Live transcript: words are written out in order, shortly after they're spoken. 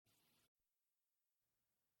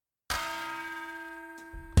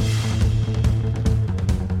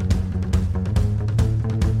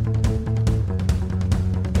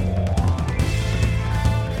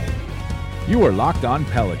You are Locked On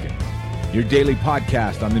Pelicans, your daily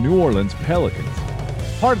podcast on the New Orleans Pelicans,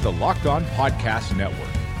 part of the Locked On Podcast Network,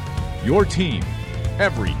 your team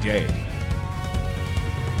every day.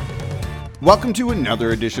 Welcome to another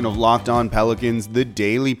edition of Locked On Pelicans, the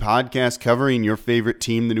daily podcast covering your favorite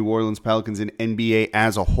team, the New Orleans Pelicans, and NBA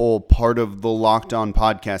as a whole, part of the Locked On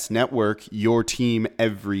Podcast Network, your team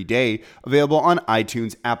every day. Available on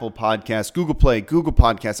iTunes, Apple Podcasts, Google Play, Google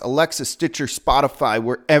Podcasts, Alexa, Stitcher, Spotify,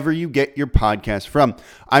 wherever you get your podcast from.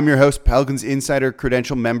 I'm your host, Pelicans Insider,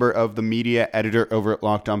 credential member of the media editor over at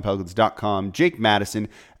LockedOnPelicans.com, Jake Madison,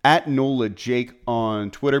 at NOLA Jake on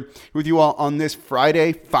Twitter, with you all on this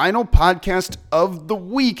Friday, final podcast of the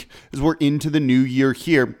week as we're into the new year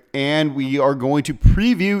here. And we are going to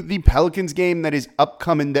preview the Pelicans game that is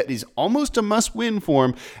upcoming, that is almost a must-win for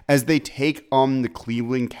them as they take on the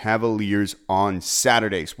Cleveland Cavaliers on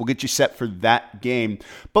Saturdays. We'll get you set for that game.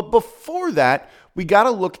 But before that, we got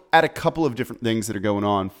to look at a couple of different things that are going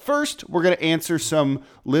on. First, we're going to answer some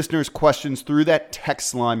listeners' questions through that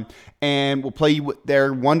text line, and we'll play you what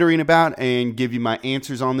they're wondering about and give you my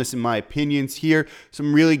answers on this and my opinions here.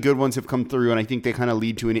 Some really good ones have come through, and I think they kind of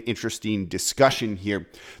lead to an interesting discussion here.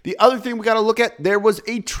 The other thing we got to look at, there was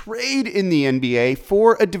a trade in the NBA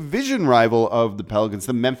for a division rival of the Pelicans,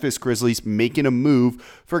 the Memphis Grizzlies, making a move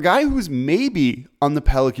for a guy who's maybe on the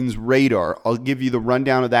Pelicans' radar. I'll give you the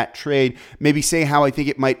rundown of that trade, maybe say how I think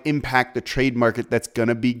it might impact the trade market that's going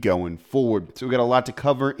to be going forward. So we got a lot to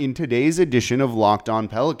cover in today's edition of Locked On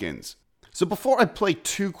Pelicans. So before I play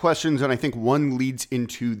two questions, and I think one leads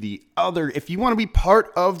into the other, if you want to be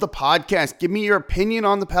part of the podcast, give me your opinion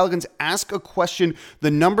on the Pelicans, ask a question. The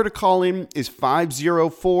number to call in is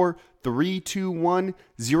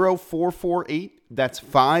 504-321-0448. That's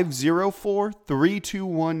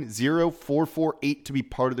 504-321-0448 to be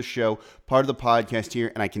part of the show, part of the podcast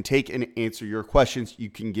here, and I can take and answer your questions. You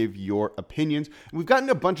can give your opinions. And we've gotten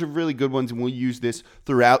a bunch of really good ones, and we'll use this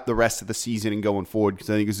throughout the rest of the season and going forward because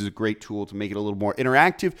I think this is a great tool to make it a little more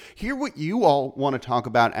interactive. Hear what you all want to talk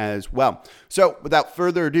about as well. So without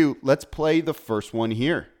further ado, let's play the first one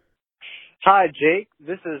here. Hi, Jake.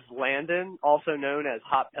 This is Landon, also known as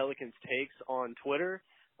Hot Pelicans Takes on Twitter.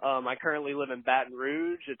 I currently live in Baton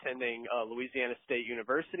Rouge, attending Louisiana State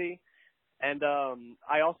University. And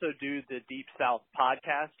I also do the Deep South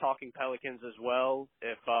podcast, Talking Pelicans as well,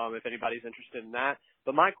 if anybody's interested in that.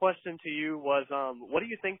 But my question to you was, what do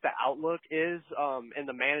you think the outlook is in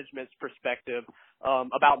the management's perspective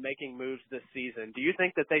about making moves this season? Do you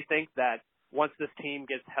think that they think that once this team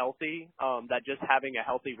gets healthy, that just having a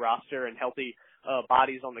healthy roster and healthy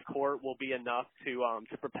bodies on the court will be enough to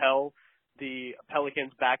propel the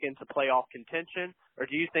Pelicans back into playoff contention? Or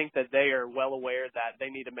do you think that they are well aware that they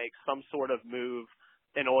need to make some sort of move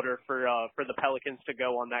in order for the Pelicans to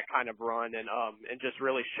go on that kind of run and just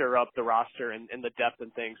really shore up the roster and the depth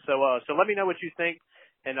and things? So let me know what you think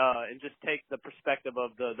and just take the perspective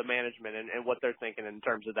of the management and what they're thinking in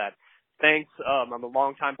terms of that. Thanks. I'm a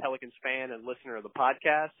longtime Pelicans fan and listener of the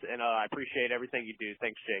podcast, and I appreciate everything you do.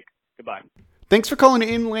 Thanks, Jake. Goodbye. Thanks for calling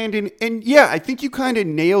in, Landon. And yeah, I think you kind of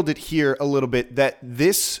nailed it here a little bit, that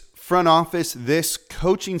this front office, this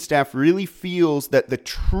coaching staff really feels that the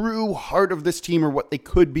true heart of this team, or what they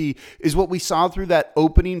could be, is what we saw through that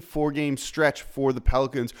opening 4-game stretch for the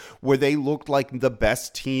Pelicans, where they looked like the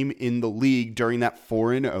best team in the league during that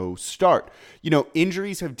 4-0 start. You know,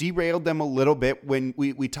 injuries have derailed them a little bit. When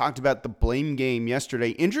we talked about the blame game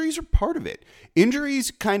yesterday, injuries are part of it.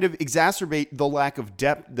 Injuries kind of exacerbate the lack of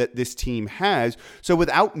depth that this team has. So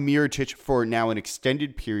without Mirotic for now an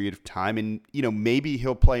extended period of time, and, you know, maybe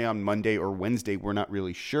he'll play on Monday or Wednesday, we're not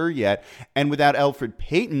really sure yet. And without Elfrid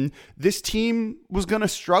Payton, this team was going to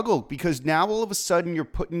struggle, because now all of a sudden you're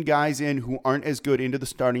putting guys in who aren't as good into the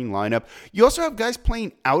starting lineup. You also have guys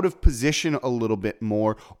playing out of position a little bit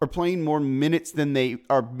more, or playing more minutes than they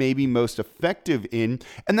are maybe most effective in.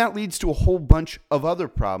 And that leads to a whole bunch of other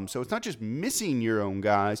problems. So it's not just missing your own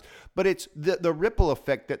guys, but it's the ripple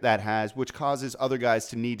effect that has, which causes other guys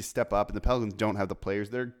to need to step up. And the Pelicans don't have the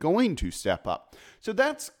players that are going to step up. So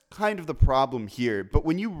that's kind of the problem here. But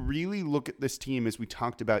when you really look at this team, as we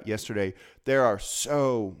talked about yesterday, there are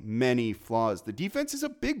so many flaws. The defense is a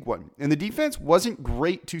big one, and the defense wasn't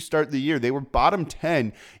great to start the year. They were bottom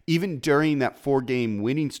 10 even during that 4-game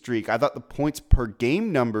winning streak. I thought the points per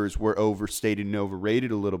game numbers were overstated and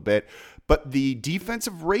overrated a little bit, but the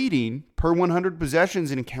defensive rating per 100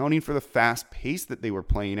 possessions, and accounting for the fast pace that they were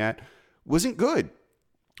playing at, wasn't good.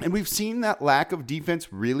 And we've seen that lack of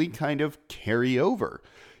defense really kind of carry over.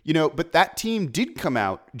 But that team did come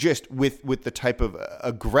out just with the type of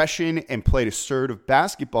aggression and played assertive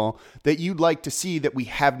basketball that you'd like to see, that we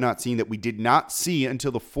have not seen, that we did not see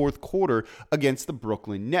until the fourth quarter against the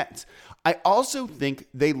Brooklyn Nets. I also think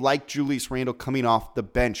they like Julius Randle coming off the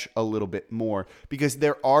bench a little bit more, because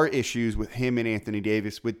there are issues with him and Anthony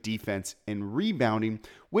Davis with defense and rebounding,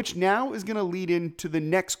 which now is going to lead into the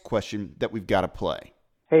next question that we've got to play.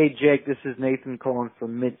 Hey, Jake, this is Nathan calling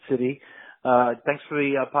from Mid-City. Thanks for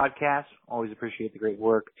the podcast. Always appreciate the great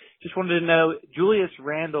work. Just wanted to know, Julius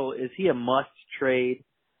Randle, is he a must-trade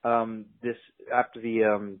after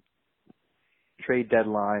the trade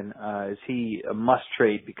deadline? Is he a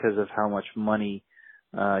must-trade because of how much money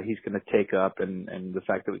he's going to take up and the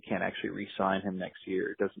fact that we can't actually re-sign him next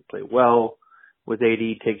year? Doesn't play well with AD,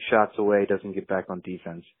 takes shots away, doesn't get back on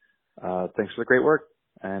defense. Thanks for the great work,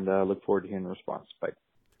 and look forward to hearing the response. Bye.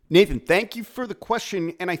 Nathan, thank you for the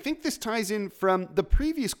question. And I think this ties in from the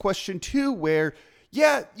previous question too, where,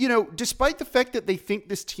 despite the fact that they think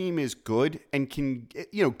this team is good and can,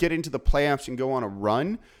 get into the playoffs and go on a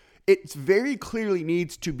run, it very clearly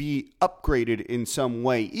needs to be upgraded in some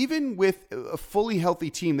way. Even with a fully healthy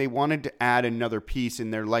team, they wanted to add another piece,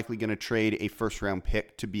 and they're likely going to trade a first-round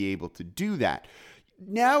pick to be able to do that.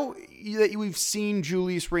 Now that we've seen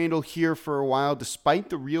Julius Randle here for a while, despite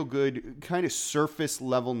the real good kind of surface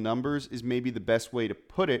level numbers is maybe the best way to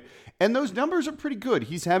put it. And those numbers are pretty good.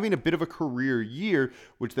 He's having a bit of a career year,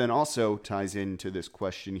 which then also ties into this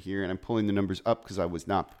question here. And I'm pulling the numbers up because I was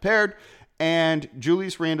not prepared. And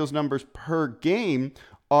Julius Randle's numbers per game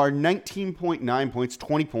are 19.9 points,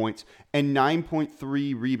 20 points, and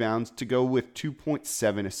 9.3 rebounds to go with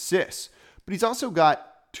 2.7 assists. But he's also got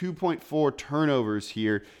 2.4 turnovers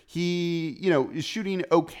here. He, is shooting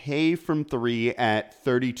okay from three at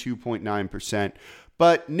 32.9%.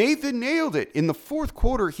 But Nathan nailed it. In the fourth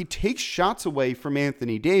quarter, he takes shots away from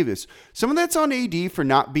Anthony Davis. Some of that's on AD for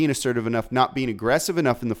not being assertive enough, not being aggressive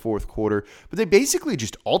enough in the fourth quarter, but they basically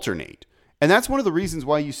just alternate. And that's one of the reasons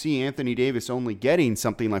why you see Anthony Davis only getting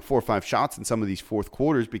something like 4 or 5 shots in some of these fourth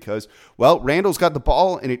quarters, because, Randle's got the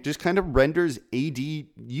ball and it just kind of renders AD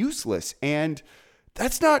useless. And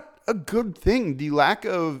that's not a good thing. The lack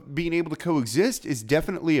of being able to coexist is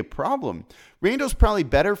definitely a problem. Randle's probably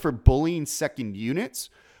better for bullying second units,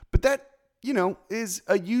 but that, is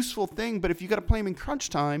a useful thing. But if you got to play him in crunch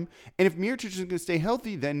time, and if Mirotic is going to stay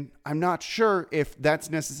healthy, then I'm not sure if that's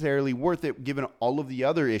necessarily worth it, given all of the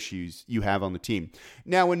other issues you have on the team.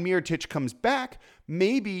 Now, when Mirotic comes back,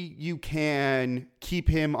 maybe you can keep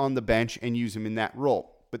him on the bench and use him in that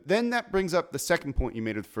role. But then that brings up the second point you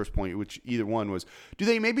made or the first point, which either one was, do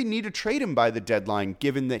they maybe need to trade him by the deadline,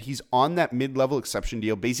 given that he's on that mid-level exception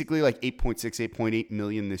deal, basically like 8.6, 8.8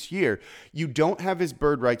 million this year? You don't have his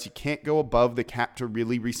bird rights. You can't go above the cap to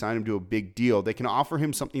really re-sign him to a big deal. They can offer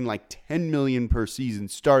him something like 10 million per season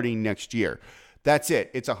starting next year. That's it.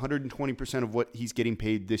 It's 120% of what he's getting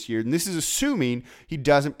paid this year. And this is assuming he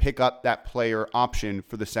doesn't pick up that player option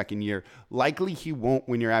for the second year. Likely he won't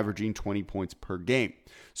when you're averaging 20 points per game.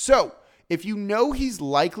 So if you know he's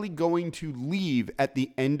likely going to leave at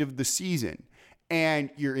the end of the season, and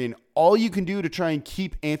you're in all you can do to try and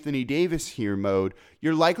keep Anthony Davis here mode,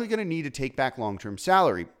 you're likely going to need to take back long-term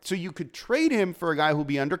salary. So you could trade him for a guy who'll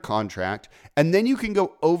be under contract, and then you can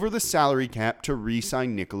go over the salary cap to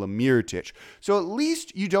re-sign Nikola Mirotic. So at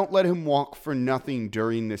least you don't let him walk for nothing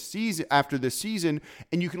during this season, after this season,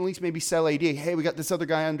 and you can at least maybe sell AD. Hey, we got this other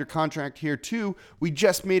guy under contract here too. We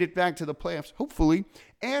just made it back to the playoffs, hopefully.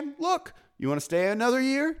 And look, you want to stay another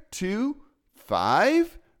year, 2,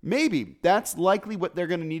 5? Maybe. That's likely what they're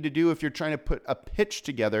going to need to do if you're trying to put a pitch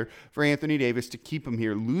together for Anthony Davis to keep him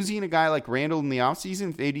here. Losing a guy like Randle in the offseason,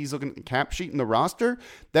 if AD's looking at the cap sheet in the roster,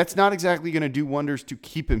 that's not exactly going to do wonders to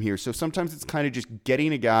keep him here. So sometimes it's kind of just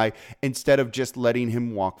getting a guy instead of just letting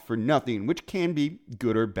him walk for nothing, which can be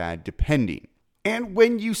good or bad depending. And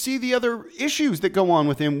when you see the other issues that go on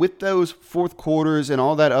with him, with those fourth quarters and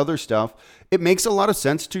all that other stuff, it makes a lot of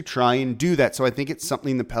sense to try and do that. So I think it's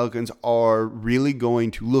something the Pelicans are really going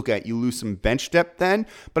to look at. You lose some bench depth then,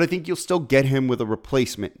 but I think you'll still get him with a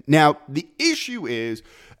replacement. Now, the issue is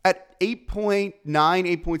at 8.9,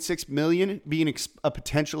 8.6 million being a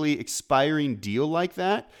potentially expiring deal like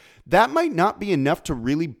that, that might not be enough to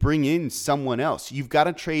really bring in someone else. You've got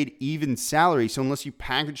to trade even salary. So unless you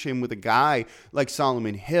package him with a guy like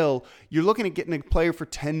Solomon Hill, you're looking at getting a player for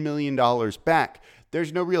 $10 million back.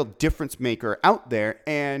 there's no real difference maker out there.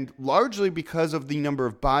 And largely because of the number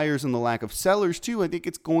of buyers and the lack of sellers too, I think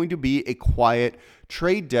it's going to be a quiet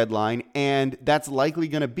trade deadline. And that's likely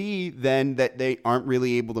going to be then that they aren't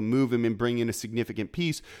really able to move him and bring in a significant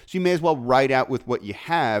piece. So you may as well ride out with what you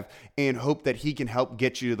have and hope that he can help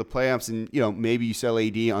get you to the playoffs. And, maybe you sell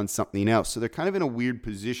AD on something else. So they're kind of in a weird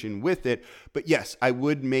position with it. But yes, I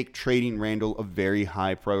would make trading Randle a very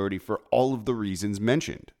high priority for all of the reasons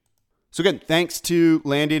mentioned. So again, thanks to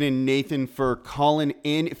Landon and Nathan for calling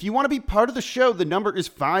in. If you want to be part of the show, the number is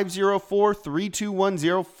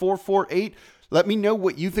 504-321-0448. Let me know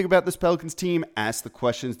what you think about this Pelicans team. Ask the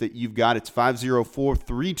questions that you've got. It's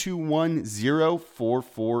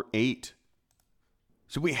 504-321-0448.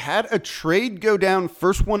 So we had a trade go down,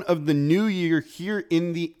 first one of the new year here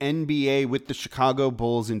in the NBA with the Chicago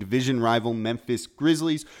Bulls and division rival Memphis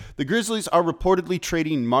Grizzlies. The Grizzlies are reportedly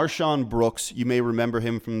trading MarShon Brooks. You may remember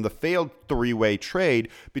him from the failed three-way trade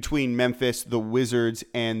between Memphis, the Wizards,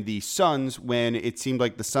 and the Suns when it seemed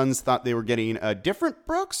like the Suns thought they were getting a different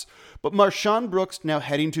Brooks. But MarShon Brooks now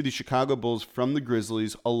heading to the Chicago Bulls from the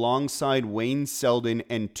Grizzlies alongside Wayne Selden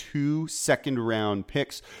and 2 second-round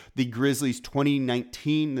picks. The Grizzlies'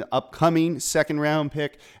 2019, the upcoming second-round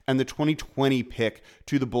pick, and the 2020 pick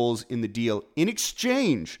to the Bulls in the deal. In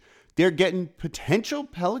exchange, they're getting potential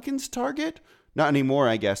Pelicans target. Not anymore,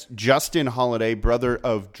 I guess. Justin Holiday, brother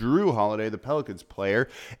of Drew Holiday, the Pelicans player.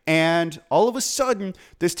 And all of a sudden,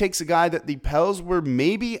 this takes a guy that the Pels were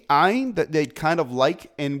maybe eyeing, that they'd kind of like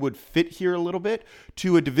and would fit here a little bit,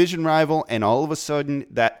 to a division rival. And all of a sudden,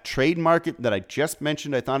 that trade market that I just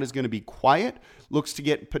mentioned I thought is going to be quiet looks to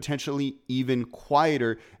get potentially even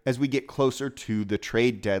quieter as we get closer to the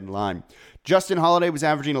trade deadline. Justin Holiday was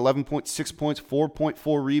averaging 11.6 points,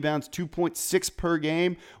 4.4 rebounds, 2.6 per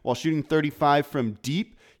game while shooting 35 from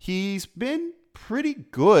deep. He's been pretty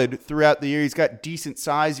good throughout the year. He's got decent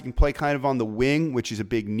size. He can play kind of on the wing, which is a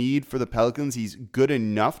big need for the Pelicans. He's good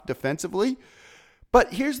enough defensively.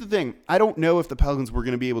 But here's the thing. I don't know if the Pelicans were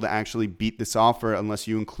going to be able to actually beat this offer unless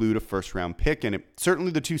you include a first-round pick in it.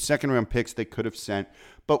 Certainly the 2 second-round picks they could have sent.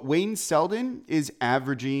 But Wayne Selden is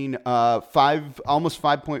averaging almost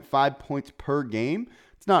 5.5 points per game.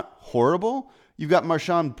 It's not horrible. You've got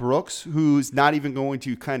MarShon Brooks, who's not even going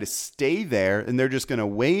to kind of stay there, and they're just going to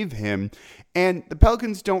waive him. And the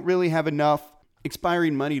Pelicans don't really have enough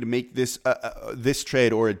expiring money to make this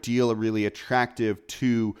trade or a deal really attractive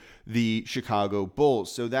to the Chicago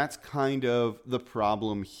Bulls. So that's kind of the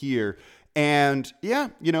problem here. And yeah,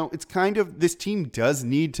 it's kind of, this team does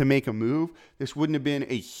need to make a move. This wouldn't have been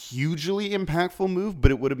a hugely impactful move,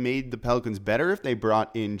 but it would have made the Pelicans better if they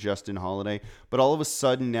brought in Justin Holiday. But all of a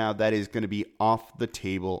sudden now that is going to be off the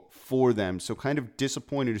table for them. So kind of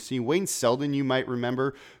disappointed to see Wayne Selden, you might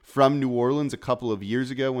remember from New Orleans a couple of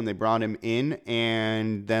years ago when they brought him in,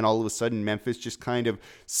 and then all of a sudden Memphis just kind of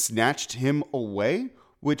snatched him away,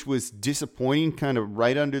 which was disappointing, kind of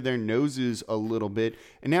right under their noses a little bit.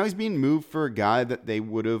 And now he's being moved for a guy that they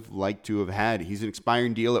would have liked to have had. He's an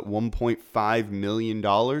expiring deal at $1.5 million.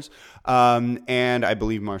 And I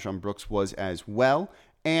believe MarShon Brooks was as well.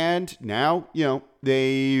 And now,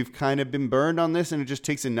 they've kind of been burned on this, and it just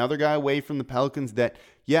takes another guy away from the Pelicans that,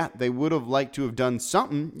 yeah, they would have liked to have done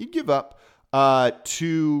something. You give up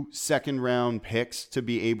 2 second-round picks to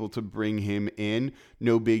be able to bring him in.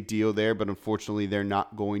 No big deal there, but unfortunately, they're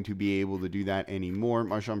not going to be able to do that anymore.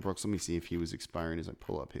 MarShon Brooks, let me see if he was expiring as I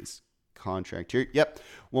pull up his contract here. Yep,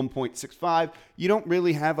 1.65. You don't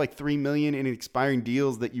really have like $3 million in expiring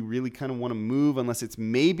deals that you really kind of want to move unless it's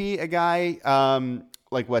maybe a guy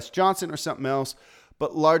like Wes Johnson or something else.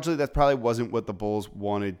 But largely, that probably wasn't what the Bulls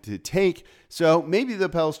wanted to take. So maybe the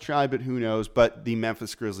Pels tried, but who knows? But the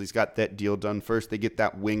Memphis Grizzlies got that deal done first. They get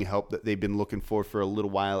that wing help that they've been looking for a little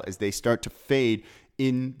while as they start to fade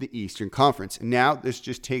in the Eastern Conference. And now this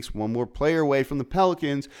just takes one more player away from the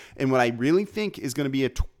Pelicans and what I really think is going to be a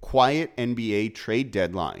quiet NBA trade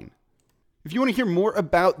deadline. If you want to hear more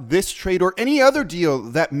about this trade or any other deal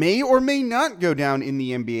that may or may not go down in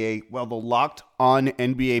the NBA, well, the Locked On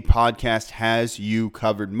NBA podcast has you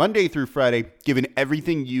covered Monday through Friday, given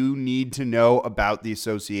everything you need to know about the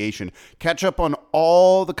association. Catch up on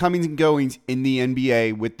all the comings and goings in the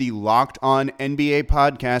NBA with the Locked On NBA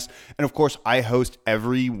podcast. And of course, I host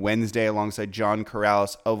every Wednesday alongside John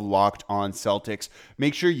Corrales of Locked On Celtics.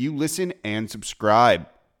 Make sure you listen and subscribe.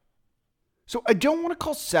 So I don't want to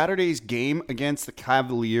call Saturday's game against the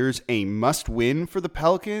Cavaliers a must-win for the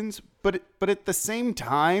Pelicans, but at the same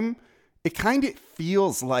time, it kind of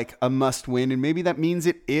feels like a must win, and maybe that means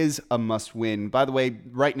it is a must win. By the way,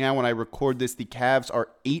 right now when I record this, the Cavs are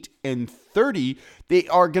 8-30. They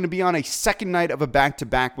are going to be on a second night of a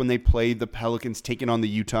back-to-back when they play the Pelicans, taking on the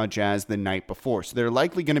Utah Jazz the night before. So they're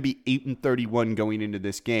likely going to be 8-31 going into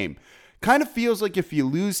this game. Kind of feels like if you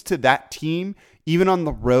lose to that team, even on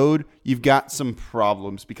the road, you've got some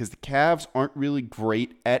problems because the Cavs aren't really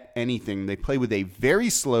great at anything. They play with a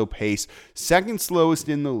very slow pace, second slowest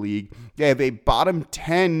in the league. They have a bottom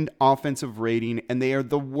 10 offensive rating, and they are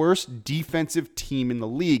the worst defensive team in the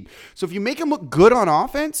league. So if you make them look good on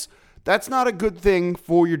offense, that's not a good thing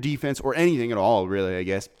for your defense or anything at all, really, I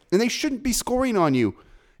guess. And they shouldn't be scoring on you.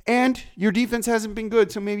 And your defense hasn't been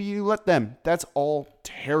good, so maybe you let them. That's all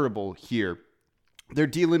terrible here. They're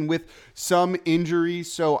dealing with some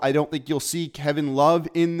injuries, so I don't think you'll see Kevin Love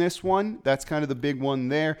in this one. That's kind of the big one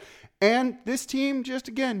there. And this team just,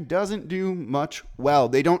 again, doesn't do much well.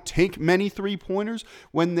 They don't take many three-pointers.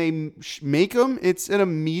 When they make them, it's at a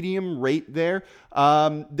medium rate there.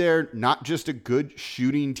 They're not just a good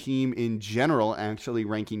shooting team in general, actually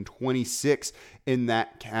ranking 26 in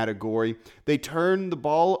that category. They turn the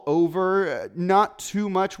ball over, not too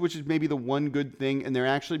much, which is maybe the one good thing, and they're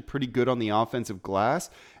actually pretty good on the offensive glass.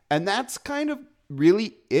 And that's kind of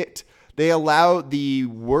really it. They allow the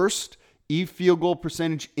worst field goal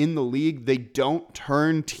percentage in the league. They don't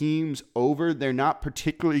turn teams over. They're not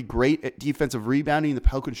particularly great at defensive rebounding. The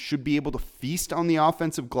Pelicans should be able to feast on the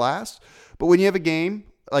offensive glass. But when you have a game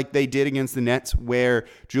like they did against the Nets where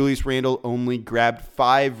Julius Randle only grabbed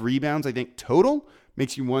 5 rebounds, I think total,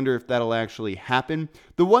 makes you wonder if that'll actually happen.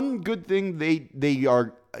 The one good thing they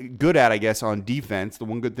are good at, I guess, on defense, the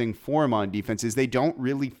one good thing for them on defense is they don't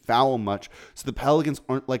really foul much. So the Pelicans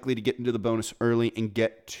aren't likely to get into the bonus early and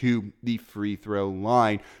get to the free throw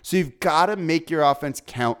line. So you've got to make your offense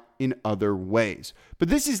count in other ways. But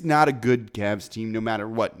this is not a good Cavs team no matter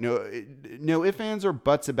what. No ifs, ands, or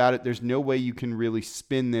buts about it. There's no way you can really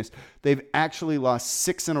spin this. They've actually lost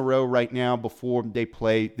 6 in a row right now before they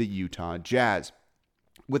play the Utah Jazz.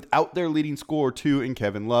 Without their leading scorer, too, in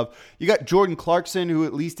Kevin Love. You got Jordan Clarkson, who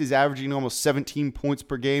at least is averaging almost 17 points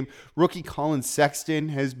per game. Rookie Colin Sexton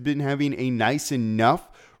has been having a nice enough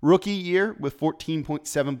rookie year with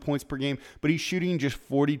 14.7 points per game, but he's shooting just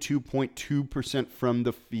 42.2% from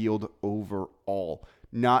the field overall.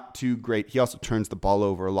 Not too great. He also turns the ball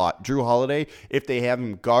over a lot. Drew Holiday, if they have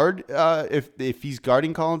him guard, if he's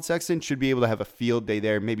guarding Colin Sexton, should be able to have a field day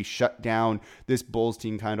there, maybe shut down this Bulls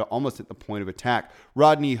team kind of almost at the point of attack.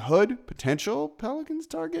 Rodney Hood, potential Pelicans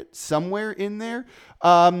target somewhere in there,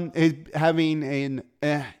 is having an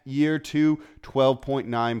year 2,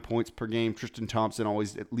 12.9 points per game. Tristan Thompson,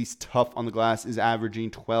 always at least tough on the glass, is averaging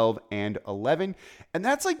 12 and 11. And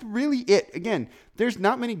that's like really it. Again, there's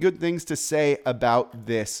not many good things to say about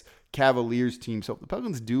this Cavaliers team. So if the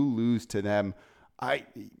Pelicans do lose to them,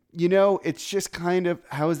 it's just kind of,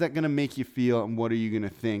 how is that going to make you feel and what are you going to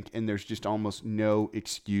think? And there's just almost no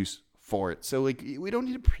excuse for it. So we don't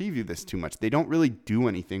need to preview this too much. They don't really do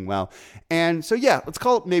anything well. And so let's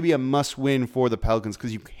call it maybe a must win for the Pelicans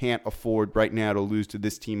because you can't afford right now to lose to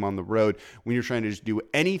this team on the road when you're trying to just do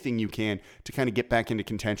anything you can to kind of get back into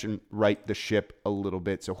contention, right the ship a little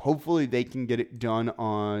bit. So hopefully they can get it done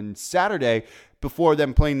on Saturday before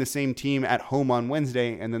them playing the same team at home on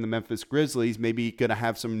Wednesday, and then the Memphis Grizzlies maybe going to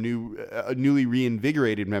have some newly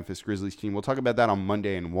reinvigorated Memphis Grizzlies team. We'll talk about that on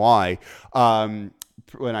Monday and why.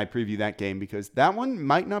 When I preview that game, because that one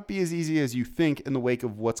might not be as easy as you think in the wake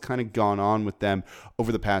of what's kind of gone on with them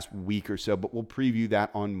over the past week or so, but we'll preview that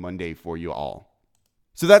on Monday for you all.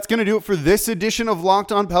 So that's going to do it for this edition of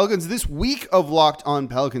Locked On Pelicans, this week of Locked On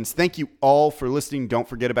Pelicans. Thank you all for listening. Don't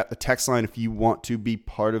forget about the text line if you want to be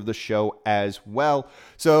part of the show as well.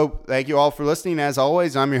 So thank you all for listening. As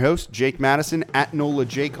always, I'm your host, Jake Madison, at NOLA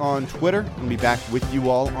Jake on Twitter. I'll be back with you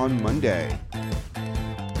all on Monday.